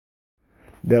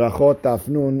Berachot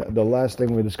Tafnun, the last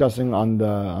thing we're discussing on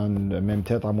Mem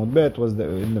Tet Amud Bet was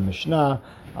in the Mishnah.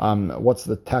 What's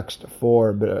the text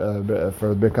for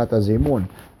Birkat HaZimun?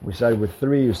 We said with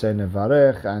 3 you say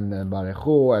Nevarech and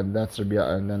Barechu, and that's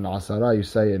and then Asara you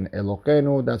say in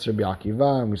Elokeinu, that's Rabbi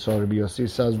Akiva, and we saw Rabbi Yossi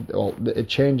says it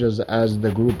changes as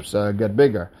the groups get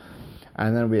bigger.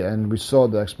 And then we saw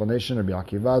the explanation. Rabbi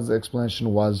Akiva's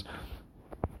explanation was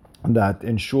that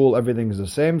in Shul everything is the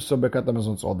same, so Birkat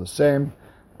HaMazon is all the same.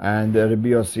 And Rabbi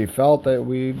Yossi felt that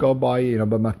we go by,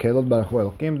 b'makelot baruchu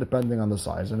Elokim, depending on the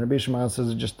size. And Rabbi Shmuel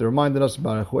says, just to remind us,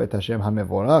 baruchu et Hashem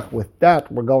hamevorach. With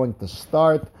that, we're going to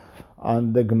start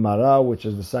on the Gemara, which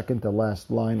is the second to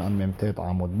last line on Memtet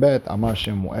Amud Bet. Amar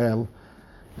Shemuel,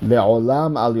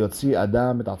 le'olam al yotzi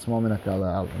adam et atzmo min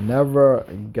hakalal. Never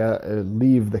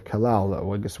leave the kalal.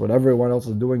 I guess what everyone else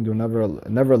is doing,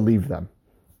 never leave them.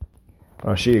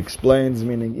 Rashi explains,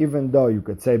 meaning even though you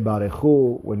could say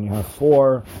Barechu when you have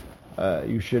 4,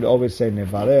 you should always say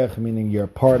Nevarech, meaning you're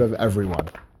part of everyone.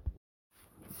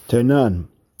 Tenan,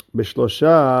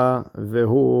 Bishlosha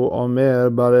vehu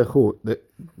omer Barechu. The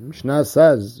Mishnah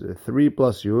says 3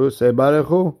 plus you say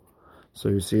Barechu, so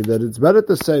you see that it's better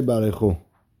to say Barechu.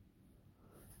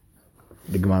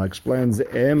 The Gemara explains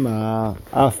Ema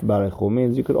af Barechu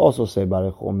means you could also say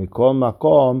Barechu. Mikol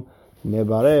makom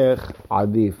Nevarech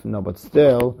adif. No, but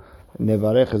still,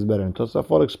 Nevarech is better. And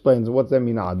Tosafot explains what does that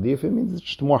mean adif. It means it's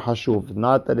just more hashuv.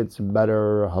 Not that it's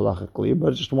better halachically, but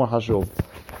it's just more hashuv.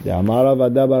 The Amarav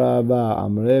Adabarava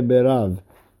Amre Berav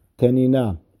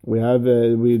Tenina. We have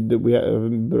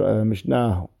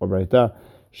Mishnah or Braita.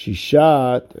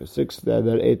 Shishat 6 that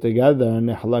are 8 together.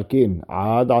 Nehlakin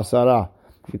ad asara.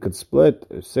 You could split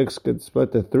 6. Could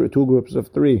split to 2 groups of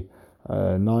 3.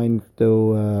 9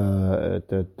 to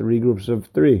 3 groups of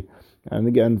 3, and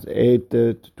again 8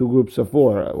 to 2 groups of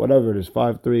 4, whatever it is,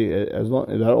 5, 3, as long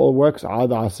as that all works, ad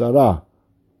asara.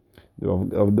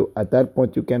 At that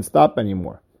point you can't stop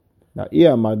anymore. Now, if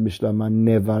you want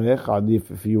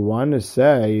to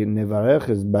say Nevarech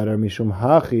is better, mishum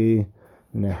hachi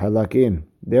nehalakin,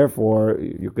 therefore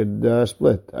you could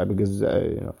split, because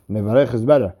Nevarech is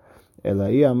better. But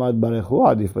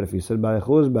if you said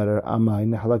Barechu is better,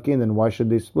 then why should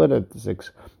they split at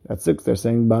 6? At 6 they're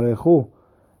saying Barechu.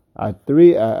 At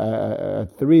 3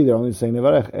 they're only saying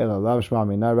Nevarech.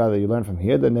 Rather you learn from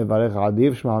here that Nevarech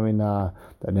adif shma mina,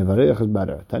 that Nevarech is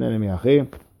better.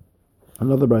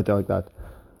 Another brighter like that.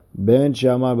 Ben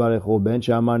Shamar Barechu, Ben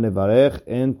Shamar Nevarech,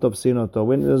 and Topsinoto.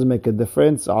 When it doesn't make a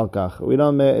difference, Alkach.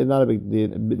 It's not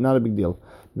a big deal.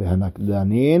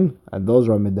 V'hanakdanin, and those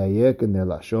are medayek in their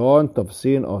lashon,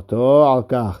 tofsin oto al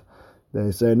kach.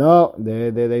 They say no,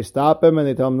 they stop him and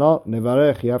they tell him no,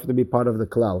 nevarech, you have to be part of the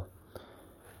klal.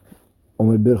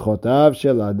 Umibirchotav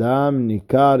shel adam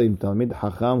nikar im talmid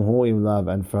hacham hu im lav.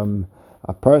 And from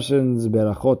a person's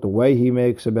berachot, the way he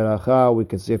makes a beracha, we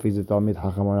can see if he's a talmid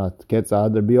hacham or not.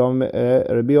 Ketzad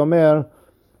Rabbi Omer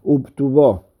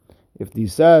ubtuvo. If he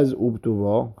says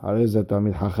ubtuvo, harei ze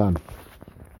talmid hacham.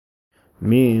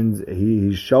 Means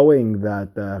he's showing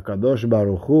that Kadosh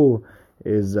Baruch Hu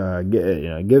is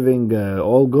giving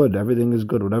all good. Everything is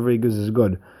good. Whatever he gives is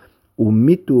good.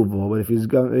 Umituvo, but if he's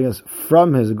giving us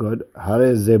from his good,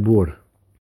 Hare Zebur.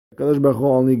 Kadosh Baruch Hu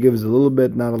only gives a little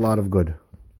bit, not a lot of good.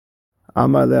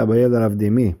 Amar le'abayed Rav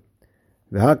Dimi.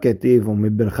 V'haketiv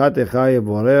u'mibirchatecha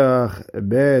yevorech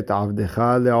bet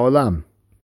avdecha le'olam.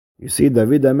 You see,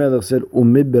 David HaMelech said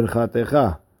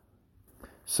u'mibirchatecha.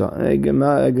 So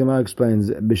Gemara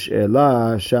explains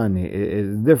Bish'ela Shani.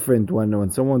 It's different when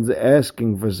someone's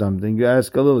asking for something. You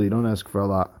ask a little, you don't ask for a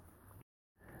lot.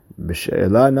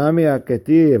 Bish'ela Nami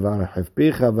Aketiv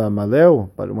Archivpicha V'Amaleu.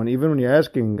 But even when you're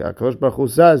asking, Akadosh Baruch Hu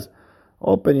says,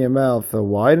 open your mouth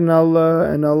wide and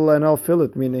I'll fill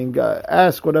it. Meaning,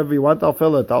 ask whatever you want, I'll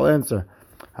fill it, I'll answer.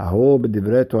 Hahu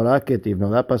b'divrei Torah Ketiv.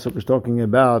 Now that pasuk is talking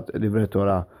about divrei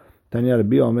Torah. Tanya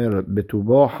Rabbi Omer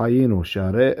betubo hayinu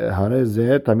hare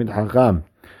zeh tamid hacham.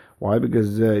 Why?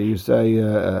 Because you say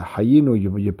hayinu,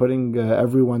 you're putting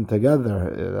everyone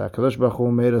together. Kadosh Baruch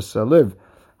Hu made us live.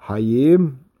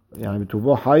 Hayim,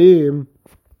 betubo hayim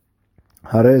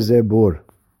hare zeh bur.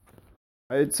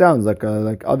 It sounds like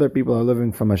other people are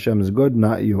living from Hashem's good,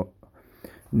 not you.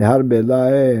 Nehar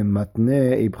bela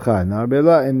matne ibcha. Nehar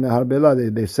bela and Nehar bela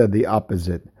they said the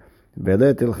opposite. And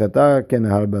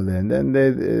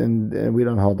we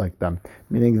don't hold like them.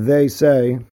 Meaning they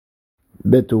say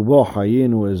Betubo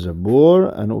Hayinu is a bur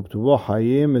and Ubtubo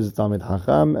Hayim is a Talmid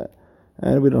Hacham,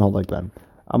 and we don't hold like them.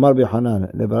 Amar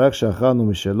Bihanan Levarech Shachanu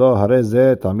Mishelo Hare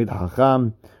Zeh Talmid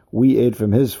Hacham. We ate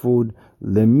from his food.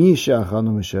 Lemi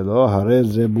Shachanu Mishelo Hare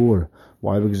Zeh bur.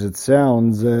 Why? Because it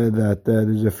sounds that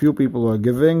there's a few people who are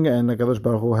giving, and HaKadosh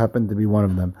Baruch Hu happened to be one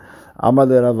of them. Amar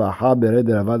de Rav Aha bered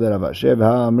Rava de Rav Asher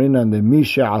ha'amrina le'mi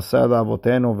she'asa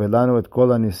la'avotenu velanu et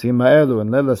kol ha'nisim ha'elu. And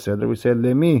Leila said, we said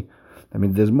le'mi. That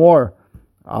means there's more.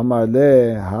 Amar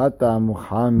le hata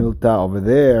muhamilta over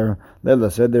there.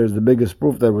 Leila said there's the biggest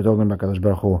proof that we're talking about HaKadosh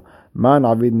Baruch Hu. Man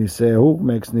avid niseh, who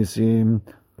makes nisim?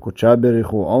 Kucha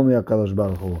berichu, only HaKadosh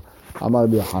Baruch Hu. Amar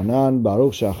b'Yochanan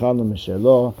baruch she'achalnu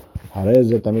mishelo. Harei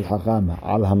ze tamid chacham.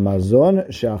 Al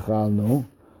hamazon she'achalnu.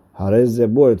 Harei ze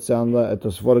bo. It sounds like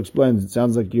Tosfot explains. It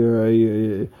sounds like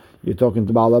you're talking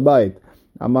to Baal Habayit.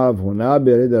 Amar Avhuna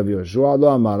bered Rav Yoshua lo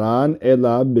amaran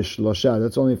ela b'shlosha.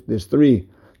 That's only if there's 3.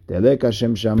 Teleka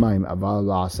Shem Shamayim. Aval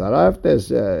la'asara. If there's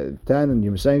 10 and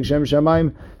you're saying Shem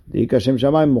Shamayim, Deika Shem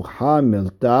Shamayim mucha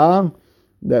milta.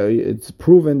 It's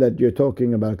proven that you're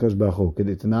talking about HaKadosh Baruch Hu.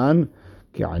 Keditnan.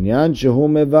 Ki'anyan shehu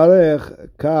mevarech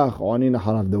kach oni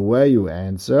nacharav. The way you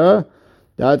answer,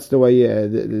 that's the way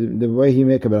the way he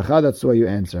make a bracha. That's the way you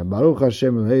answer. Baruch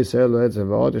Hashem Elohei Yisrael Elohei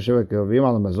Tzvaot Yoshev Kerovim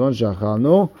al Hamazon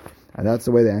she'achalnu, and that's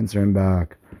the way they answer him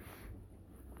back.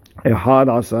 Echad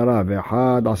asara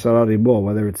ve'echad asara ribo,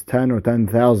 whether it's 10 or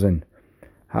 10,000.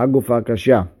 Hagufa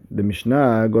kasha. The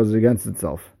Mishnah goes against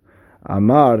itself.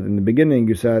 Amar, in the beginning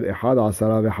you said Echad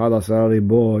asara ve'echad asara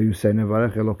ribo. You say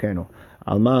Nevarech Elokeinu.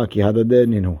 Alma ki hadadeh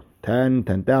ninu. 10,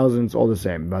 10,000, it's all the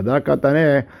same. B'adar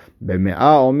kataneh,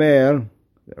 b'me'ah omer,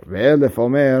 ve'elef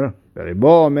omer,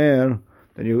 ve'ribo omer.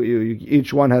 Then you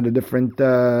each one had a different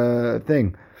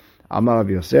thing. Amar Rav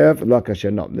Yosef, lo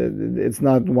kasher. No, it's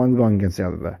not one going against the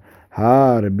other.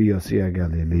 Ha Rabbi Yossi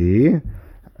HaGalili,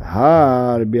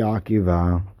 ha Rabbi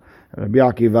Akiva. Rabbi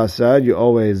Akiva said you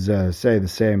always say the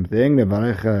same thing.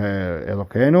 Nevarech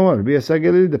Elokeinu. Rabbi Yossi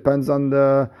HaGalili depends on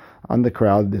the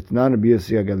crowd. Ditnan Rabbi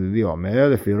Yossi HaGalili Omer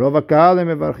lefi rov ha'kahal הם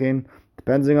מברכים.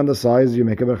 Depending on the size, you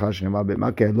make a ברכה שנאמר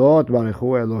במקהלות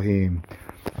ברכו אלוהים.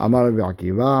 אמר רבי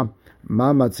עקיבא,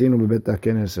 מה מצינו בבית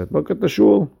הכנסת? Look at the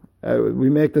shul. We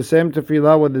make the same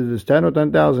tefillah whether it's 10 or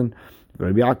 10,000.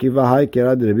 Rabbi Akiva hai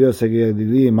kerad Rabbi Yossi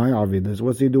HaGalili my avidas.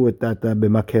 What's he do with that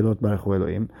במקהלות ברכו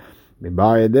אלוהים? No,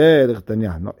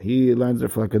 he learns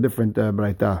it for like a different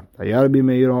braita. היה רבי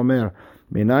מאיר אומר,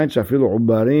 מניין שאפילו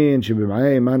עוברים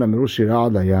שבמעי אימן אמרו שירה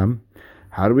עד הים.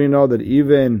 How do we know that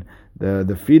even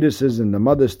the fetuses in the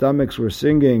mother's stomachs were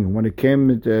singing when it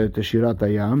came to שירת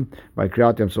הים by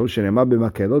קריאת ים סוף שנאמר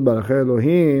במקהלות ברכי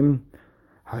אלוהים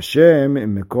Hashem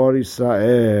מקור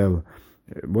ישראל.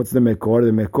 What's the מקור?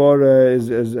 The מקור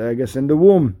is I guess in the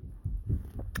womb.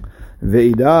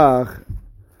 ואידך,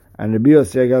 and Rabbi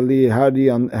Yossi HaGalili,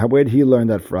 where did he learn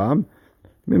that from?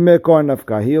 Mekor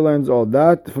nafka. He learns all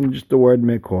that from just the word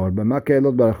Mekor. But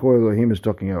Makelot Baruchu Elohim is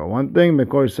talking about one thing.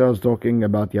 Mekor is talking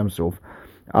about Yam Suf.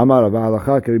 Amar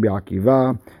Avalacha Rabbi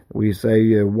Akiva. We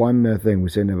say one thing. We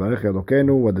say Nevarech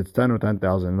Elokeinu, whether it's 10 or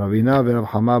 10,000. Ravina v'Rav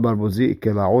Hama bar Buzi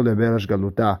kela'u le'Resh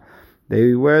Galuta.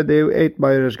 They ate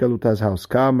by Resh Galuta's house.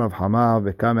 Kam Rav Hama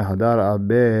v'kam hadar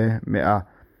abe me'ah.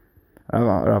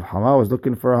 Rav Hama was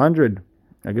looking for 100.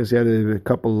 I guess he had a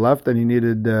couple left and he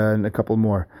needed a couple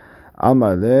more.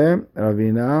 Amar le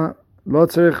Ravina lo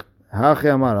tzarich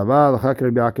hachi amar Rava l'chak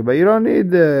Rabbi Akiva. You don't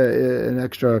need an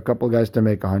extra couple guys to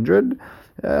make 100.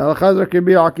 L'chazak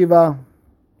Rabbi Akiva.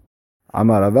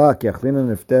 Amar Rava ki achlina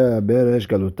nefte beresh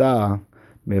galuta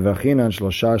mevachinan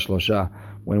shlosha.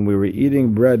 When we were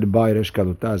eating bread by Resh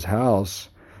Galuta's house,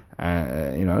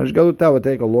 Resh Galuta would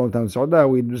take a long time. So that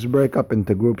we just break up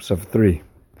into groups of 3.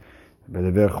 Why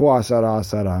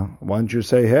don't you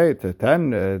say, hey, to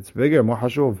 10, it's bigger, more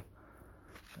hashuv.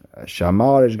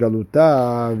 Shamar Resh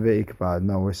Galuta ve'ikpad.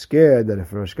 Now we're scared that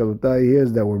if Resh Galuta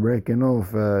hears that we're breaking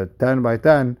off 10 by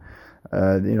 10,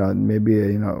 maybe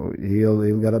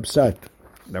he'll get upset.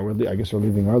 That I guess we're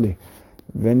leaving early.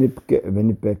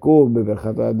 V'nipeku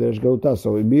beverchata Resh Galuta.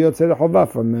 So it'd be yotzei l'chova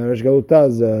from Resh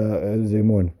Galuta's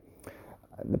zimun.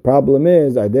 The problem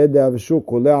is, I did have shuk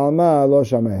kulei alma lo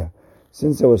shameh.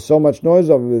 Since there was so much noise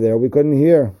over there, we couldn't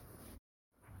hear.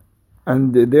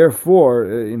 And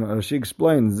therefore, she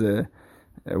explains,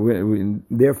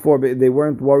 therefore they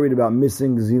weren't worried about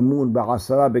missing zimun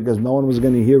ba'asara because no one was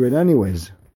going to hear it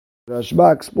anyways.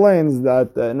 Rashba explains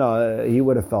that he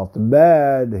would have felt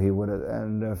bad. He would have,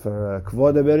 and for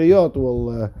kvod beriyot,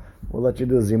 we'll let you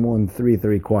do zimun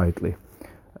 3 quietly.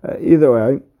 Either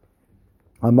way,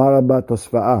 Amar Abba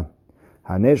Tosfa'a.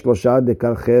 3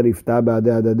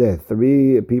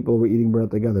 people were eating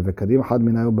bread together.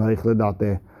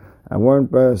 And one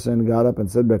person got up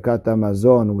and said Birkat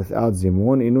Hamazon without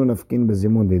zimun. Inu nafkin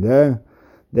bezimun dideh.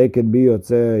 They could be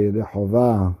yotzei yedei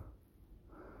chova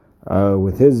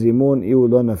with his zimun. Iu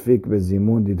lo nafik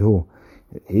bezimun didhu.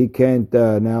 he can't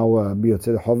now be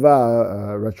Yotzei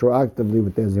Chova retroactively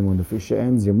with the Zimun. The Fisha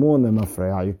and Zimun and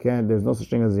Mafreya. You can't, there's no such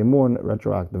thing as Zimun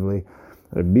retroactively.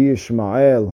 Rabbi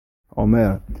Ishmael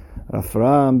Omer,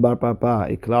 Rafram Bar Papa,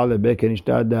 Ikla Lebe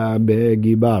Kenishtada Be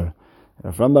Gibar.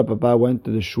 Rafram Bar Papa went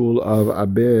to the shul of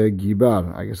Abe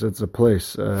Gibar. I guess it's a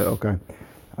place. Okay.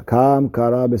 Akam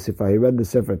Kara B'Sifra. He read the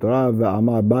Sefer Torah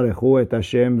ve'amar barechu et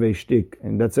Hashem ve'ishtik.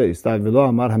 And that's it. He started v'lo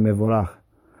amar ha'mevorach.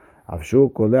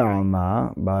 Avshu kolei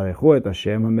alma barechu et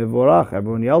Hashem ha'mevorach.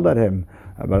 Everyone yelled at him.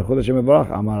 Barechu et Hashem ha'mevorach.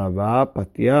 Amar Rabba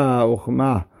patya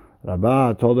uchma.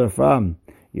 Rabba told Rafram,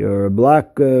 you're a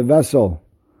black vessel.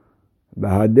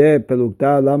 Bahadeh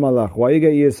pelukta lamalach. Why you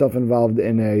get yourself involved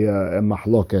in a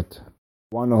mahloket?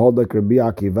 You want to hold like Rabbi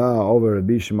Akiva over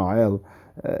Rabbi Ishmael.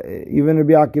 Even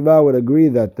Rabbi Akiva would agree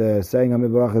that saying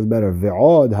HaMevorach is better.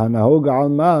 Ve'od hanahog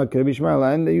alma Rabbi Ishmael.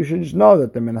 And you should just know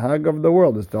that the minhag of the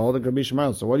world is to hold like Rabbi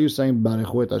Ishmael. So what are you saying?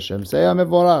 Barechu et Hashem. Say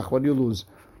HaMevorach. What do you lose?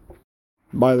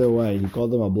 By the way, he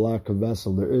called them a black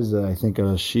vessel. There is, I think, a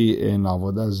Rashi in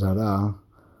Avodah Zarah.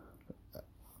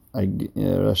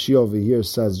 Rashi over here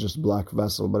says just black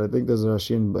vessel, but I think there's a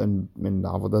Rashi in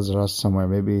Avodah Zarah somewhere,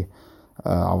 maybe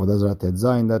Avodah Zarah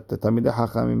Tetzayin, that the Talmidei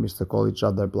Chachamim used to call each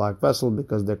other black vessel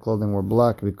because their clothing were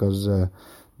black, because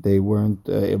they weren't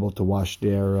able to wash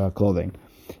their clothing.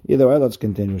 Either way, let's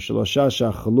continue. Shlosha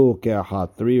shachlu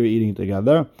ke'achat. 3 are eating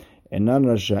together. Enan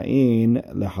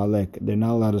rasha'in lehalek. They're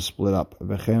not allowed to split up.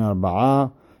 V'chen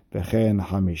arba'a, v'chen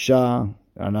hamisha.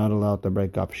 Are not allowed to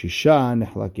break up. Shisha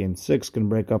nehlakin. 6 can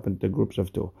break up into groups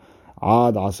of 2.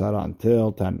 Ad asara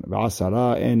until 10.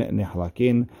 V'asara in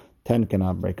nehlakin. 10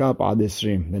 cannot break up. Ad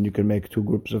isrim. Then you can make 2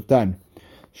 groups of 10.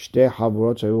 Shte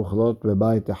havurot shayu chalot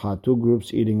bebayit echad. 2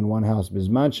 groups eating in one house.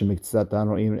 Bizman shemiktzatan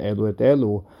ro'im elu et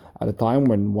elu. At a time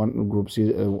when one group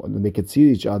sees, they could see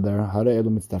each other, hara elu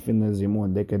mitztafin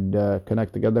zimun. They could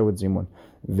connect together with zimun.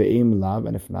 Ve'im lav,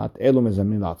 and if not, elu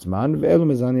mezamin la'atzman, ve'elu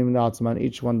mezamin la'atzman.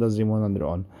 Each one does zimun on their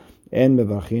own. En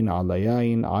mevarchin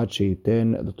alayayin ad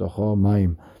sheiten l'tocho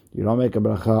mayim. You don't make a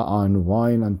bracha on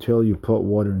wine until you put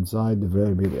water inside. The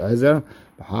very big Ezer.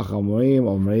 Hachamim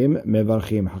omrim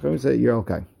mevarchim. Hachamim say you're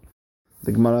okay.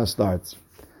 The Gemara starts.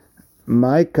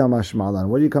 My kamash malan.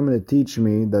 What are you coming to teach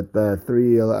me that the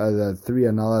three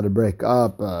are not allowed to break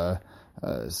up?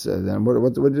 So then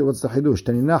what's the chidush?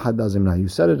 Tanina hadazimna. You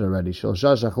said it already.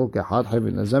 Shlosha shachlu kehad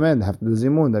having zamen. They have to do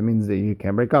zimun. That means that you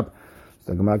can't break up.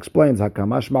 So the Gemara explains.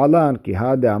 Hakamash malan ki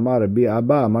had amar Rabbi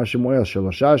Abba amar Shemuel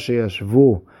shlosha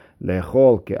sheyashvu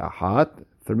leechol ke'achat.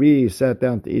 3 sat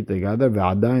down to eat together.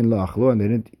 Ve'adayin lo achlu, and they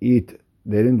didn't eat.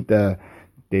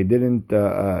 They didn't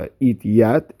eat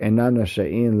yet. Enan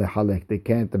rasha'in lehalek. They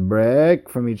can't break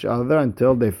from each other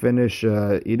until they finish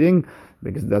eating,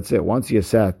 because that's it. Once you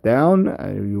sat down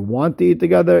and you want to eat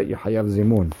together, you hayav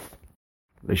zimun.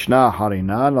 Lishna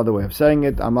harina. Another way of saying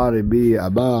it. Amar Rabbi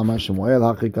Abba amar Shemuel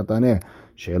haki kataneh.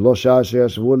 She'lo shah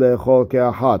she'yashvu le'echol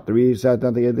ke'achat. 3 sat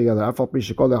down to eat together. Afal pi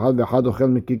shekol echad ve'echad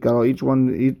ochel mikikaro.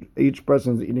 Each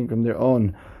person's eating from their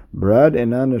own bread.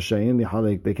 Enan rasha'in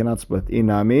lehalek. They cannot split.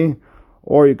 Inami.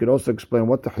 Or you could also explain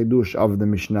what the chidush of the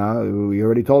Mishnah. You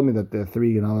already told me that the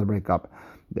 3 are not allowed to break up.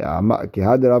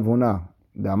 Kihad Rav Huna.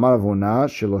 The Amar Rav Huna,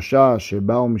 Shelosha,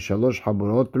 Shebao, Mishalosh,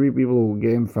 Haburot. 3 people who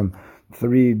came from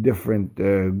 3 different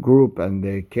group, and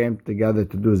they came together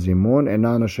to do Zimun. And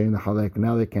now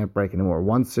they can't break anymore.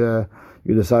 Once you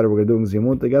decided we're doing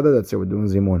Zimun together, that's it, we're doing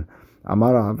Zimun.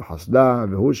 Amar Rav Hasda,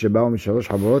 Vehu Shebao, Mishalosh,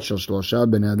 Haburot, Shel Shlosha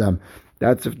Ben Adam.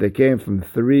 That's if they came from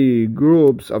 3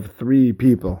 groups of 3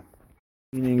 people.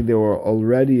 Meaning they were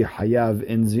already hayav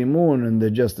in zimun, and they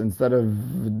just, instead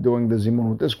of doing the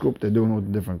zimun with this group, they're doing it with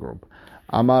a different group.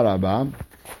 Amar Abba,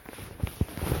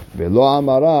 velo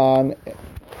amaran,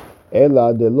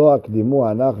 ela de lo akdimu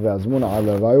anach ve'azmun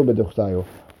alavayu beduchtayu.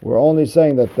 We're only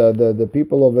saying that the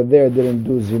people over there didn't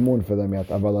do zimun for them yet.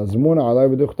 Aval azmun alayu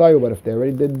beduchtayu. But if they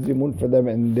already did zimun for them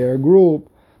in their group,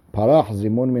 parach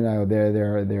zimun minayu,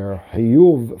 their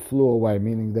hayuv flew away,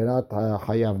 meaning they're not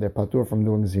hayav, they're patur from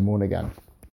doing zimun again.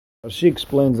 She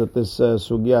explains that this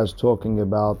sugya is talking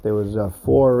about there was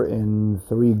 4 in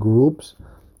 3 groups,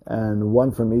 and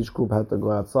 1 from each group had to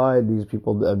go outside. These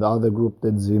people, the other group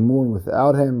did zimun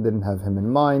without him, didn't have him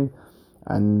in mind,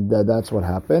 and that's what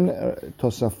happened.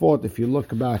 Tosafot, if you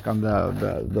look back on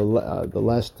the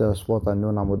last spot on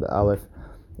Nun Amud Aleph,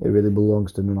 it really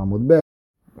belongs to Nun Amud Beh.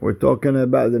 We're talking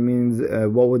about, that means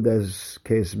what would this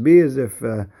case be, is if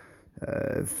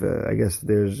I guess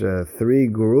there's 3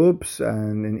 groups,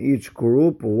 and in each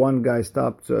group 1 guy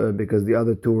stopped because the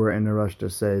other 2 were in a rush to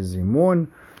say zimun,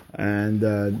 and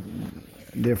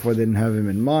therefore they didn't have him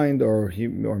in mind, or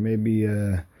maybe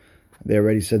they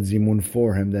already said zimun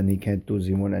for him, then he can't do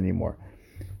zimun anymore.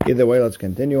 Either way, let's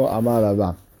continue. Amar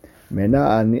Rava.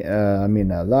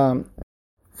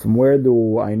 From where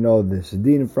do I know this?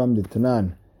 Din from the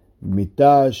Tanan.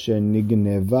 Mita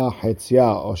shenigneva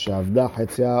chetzia, or she'avda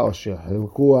chetzia, or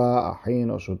shechilkua, achin,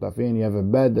 or shutafin. You have a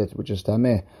bed which is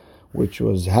tameh, which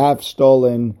was half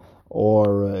stolen,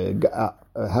 or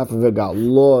half of it got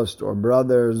lost, or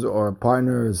brothers or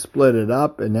partners split it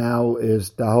up, and now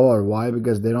is tahor. Why?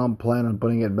 Because they don't plan on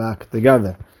putting it back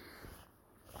together.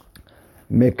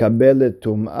 Mekabelet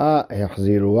tum'ah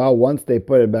yachziruha. Once they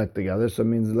put it back together, so it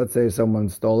means, let's say someone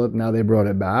stole it, now they brought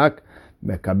it back.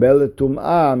 Mekabelet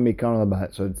tum'ah mikanu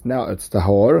labat. So it's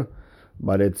tahor,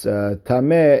 but it's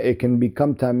tameh. It can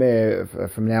become tameh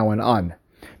from now on.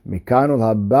 Mikanu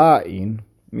haba'in,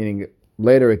 meaning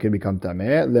later it can become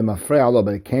tameh. Lemafrei alo,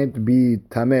 but it can't be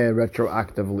tameh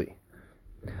retroactively.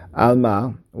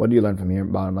 Alma, what do you learn from here?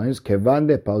 Bottom line is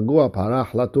kevande palgua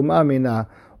parach la tum'ah mina.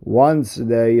 Once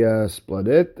they split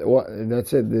it,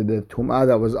 that's it. The tum'ah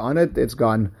that was on it, it's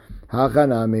gone.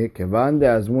 Hachanami kevande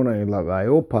azmuna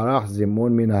ilavayu parach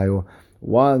zimun minayu.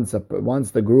 Once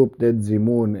the group did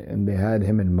zimun and they had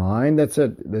him in mind, that's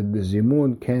it. The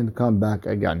zimun can't come back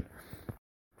again.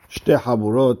 Shte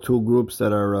haburot, two groups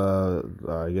that are,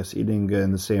 I guess, eating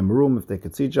in the same room, if they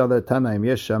could see each other. Tanaim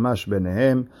yesh shamash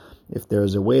benehem. If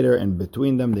there's a waiter in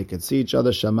between them, they could see each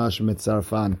other. Shamash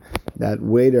mitzarfan. That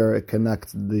waiter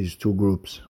connects these two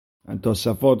groups. And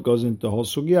Tosafot goes into the whole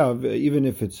sugya. Even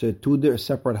if it's two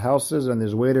separate houses and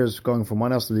there's waiters going from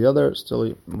one house to the other, still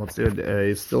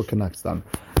it still connects them.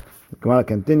 The Gemara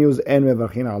continues. En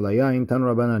mevarchin ala yain tan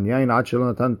rabanan yain ad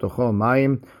shelo natan tocho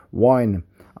mayim. Wine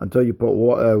until you put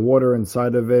water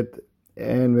inside of it.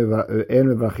 En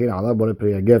mevarchin ala borei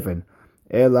pri gefen.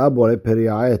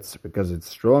 Because it's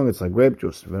strong, it's like grape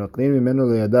juice.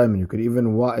 And you could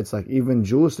even it's like even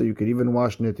juice that you could even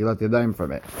wash netilat yadayim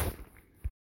from it.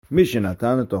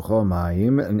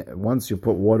 And once you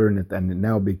put water in it and it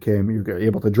now became, you're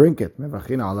able to drink it. It's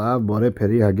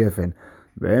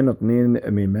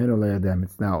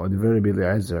now a very big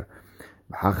ezer.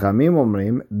 Hachamim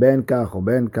omrim ben kach or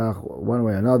ben kach, one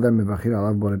way or another, and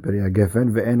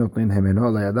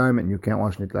you can't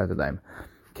wash netilat yadayim.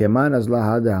 Keman as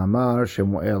lahada amar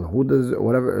Shemuel. Who does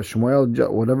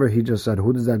whatever he just said?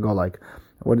 Who does that go like?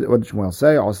 What did Shmuel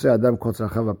say? Adam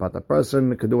a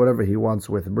person could do whatever he wants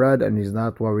with bread, and he's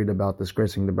not worried about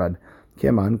disgracing the bread.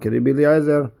 Keman Rabbi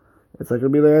Eliezer. It's like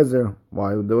Rabbi Eliezer.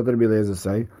 Why? What did Rabbi Eliezer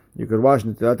say? You could wash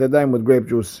netilat yadayim with grape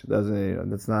juice.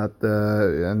 That's not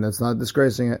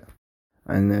disgracing it.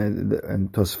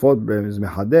 And Tosfot is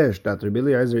mehadesh that Rabbi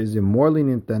Eliezer is more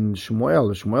lenient than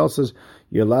Shmuel. Shmuel says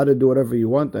you're allowed to do whatever you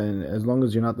want, and as long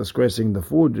as you're not disgracing the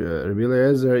food. Rabbi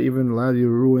Eliezer even allowed you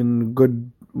to ruin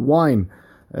good wine,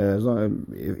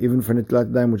 even for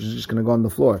netilat yadayim, which is just going to go on the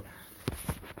floor.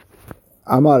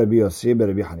 Amar Rabbi Yossi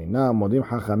Rabbi Hanina modim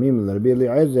hachamim Rabbi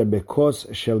Eliezer bekos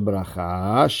shel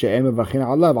bracha she'em mevarchin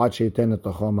alav ad sheiten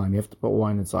etocho mayim. You have to put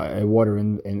wine inside, water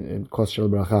in kos shel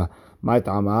bracha. We want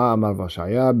the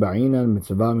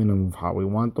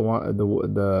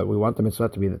mitzvah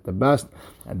to be the best,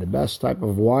 and the best type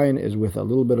of wine is with a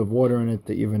little bit of water in it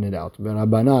to even it out.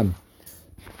 And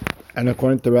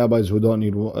according to rabbis who don't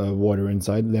need water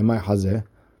inside,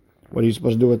 what are you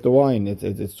supposed to do with the wine?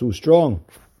 It's too strong.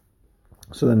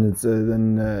 So then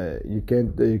you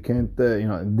can't it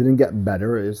didn't get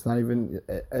better. It's not even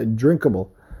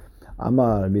drinkable.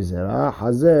 Amar bizera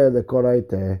hazeh the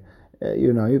koraite.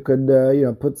 You could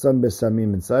put some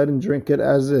besamim inside and drink it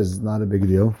as is. Not a big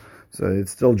deal. So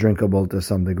it's still drinkable to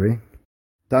some degree.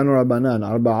 Tanu Rabbanan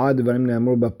arba'a dvarim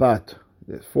ne'amru b'pat.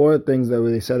 There's 4 things that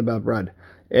they said about bread.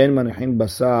 En manichin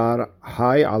basar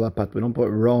hay ala pat. We don't put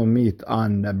raw meat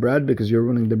on bread because you're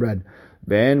ruining the bread.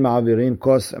 Ve'en ma'avirin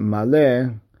kos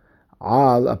maleh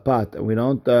al pat. We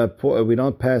don't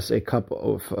pass a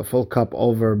full cup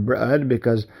over bread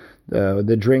because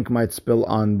the drink might spill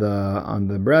on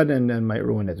the bread and might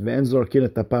ruin it. Ve'en zorkin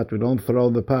et pat. We don't throw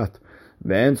the pat.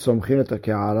 Ve'en somchin et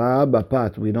ke'ara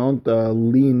b'pat. We don't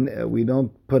we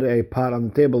don't put a pot on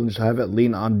the table and just have it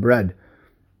lean on bread.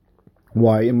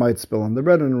 Why? It might spill on the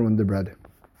bread and ruin the bread.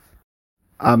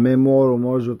 Amemor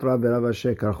umor zutra v'Rav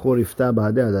Asher karchu rifta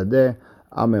b'hadeh adadeh.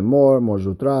 Amemor mor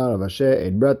zutra Rav Asher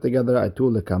ate bread together.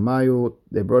 Atul lekamayu.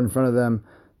 They brought in front of them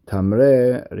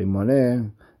tamre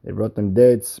rimoneh. They brought them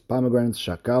dates, pomegranates,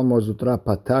 shakal mor zutra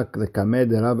patak lekameh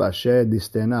de Rav Asher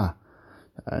distena.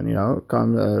 And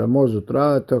mor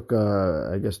zutra took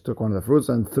one of the fruits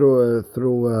and threw it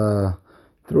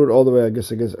all the way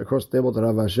across the table to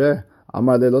Rav Asher.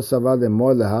 Amar de lo savar de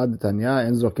mor lehad tanya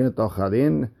en zokin et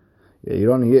ochalin. He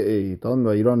told him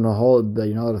you don't know how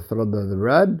to throw the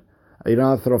bread. You don't know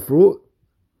how to throw fruit.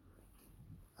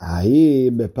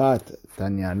 Hahi bepat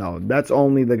tanya. No, that's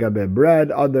only the gabe bread.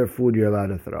 Other food you're allowed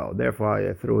to throw. Therefore,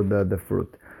 I threw the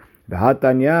fruit. Behat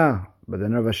tanya. But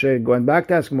then Rav Asher going back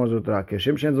to ask Mozutra.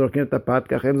 Keshim shen zorkin et tapat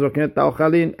kachen zorkin et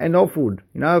taochalin. And no food.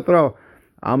 You're not allowed to throw.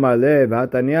 Amar le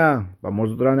behat tanya. But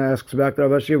Mozutra asks back to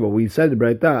Rav Asher. But we said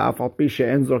breita afal pi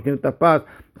she'en zorkin et tapat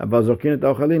aval zorkin et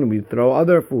taochalin. We throw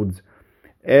other foods.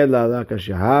 Depends.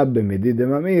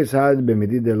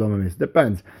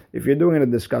 If you're doing it in a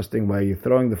disgusting way, you're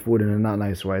throwing the food in a not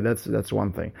nice way, that's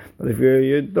one thing. But if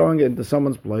you're throwing it into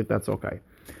someone's plate, that's okay.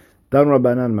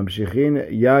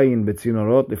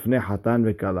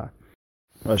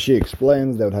 She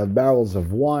explains they would have barrels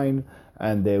of wine,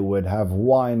 and they would have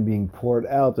wine being poured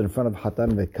out in front of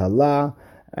Hatan ve'Kala,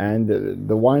 and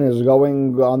the wine is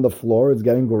going on the floor, it's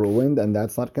getting ruined, and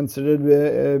that's not considered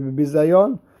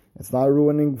bizayon. It's not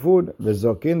ruining food.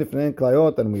 V'zokin lifnei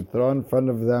klayot, and we throw in front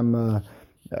of them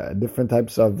different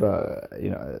types of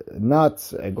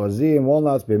nuts, egozim,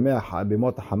 walnuts,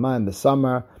 bimot hama in the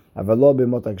summer, avalo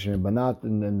bimot hagshimi, but not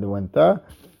in the winter.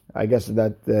 I guess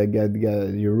that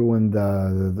you ruined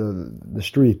the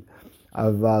street.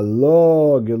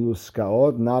 Avalo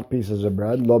geluskaot, not pieces of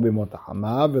bread, lo bimot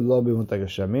hama, v'lo bimot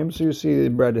hagashamim. So you see, the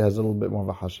bread has a little bit more of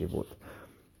a hashivut.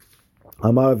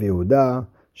 Amar Yehuda.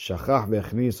 A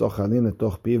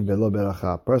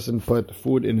person put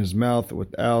food in his mouth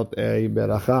without a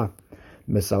beracha.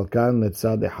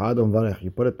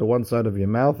 You put it to one side of your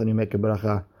mouth and you make a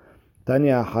beracha.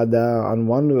 Tanya hada, on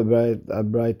one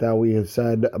braita we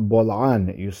said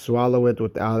bol'an, you swallow it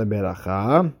without a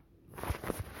beracha.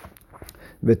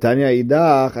 V'tanya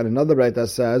idach, and another braita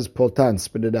says poltan,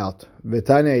 spit it out.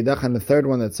 V'tanya idach, and the third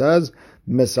one that says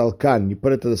misalkan, you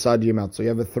put it to the side of your mouth. So you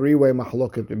have a three-way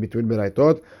mahloket between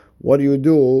beraitot. What do you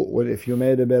do if you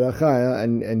made a beracha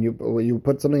and you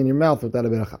put something in your mouth without a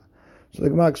beracha? So the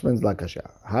Gemara explains lakasha.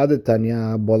 Had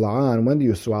tanya bol'an, when do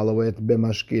you swallow it?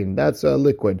 B'mashkin, that's a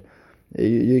liquid.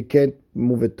 You can't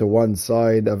move it to one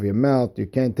side of your mouth. You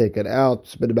can't take it out,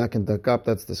 spit it back into a cup.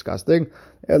 That's disgusting.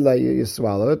 You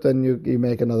swallow it and you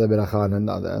make another beracha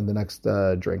on the next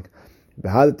drink.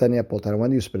 When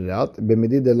do you spit it out?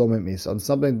 On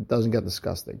something that doesn't get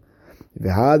disgusting.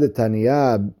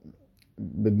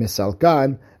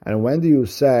 And when do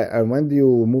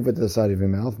you move it to the side of your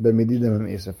mouth?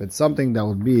 If it's something that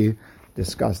would be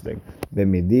disgusting.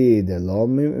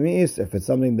 If it's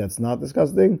something that's not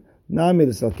disgusting,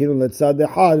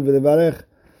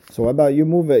 so what about you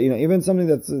move it? Even something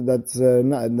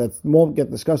that won't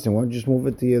get disgusting. Why don't you just move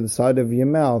it to the side of your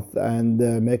mouth and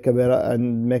make a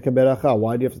beracha?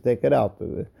 Why do you have to take it out?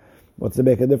 What's the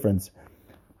make a difference?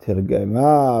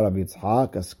 Tirgema Rabbi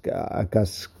Yitzchak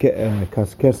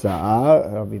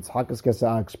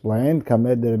explained,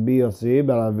 Kamed Rabbi Yossi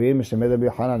Baravim Mishemed Rabbi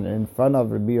Hanan, in front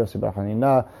of Rabbi Yossi Bar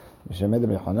Hanina, Mishemed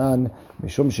Rabbi Hanan,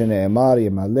 Mishum Shene'emar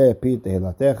Yemale Pi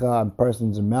Tehilatecha, and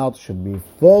person's mouth should be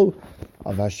full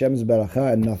of Hashem's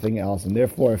beracha and nothing else. And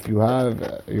therefore, if you have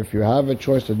a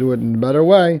choice to do it in a better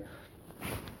way,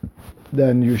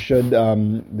 then you should say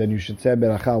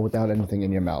beracha without anything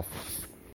in your mouth.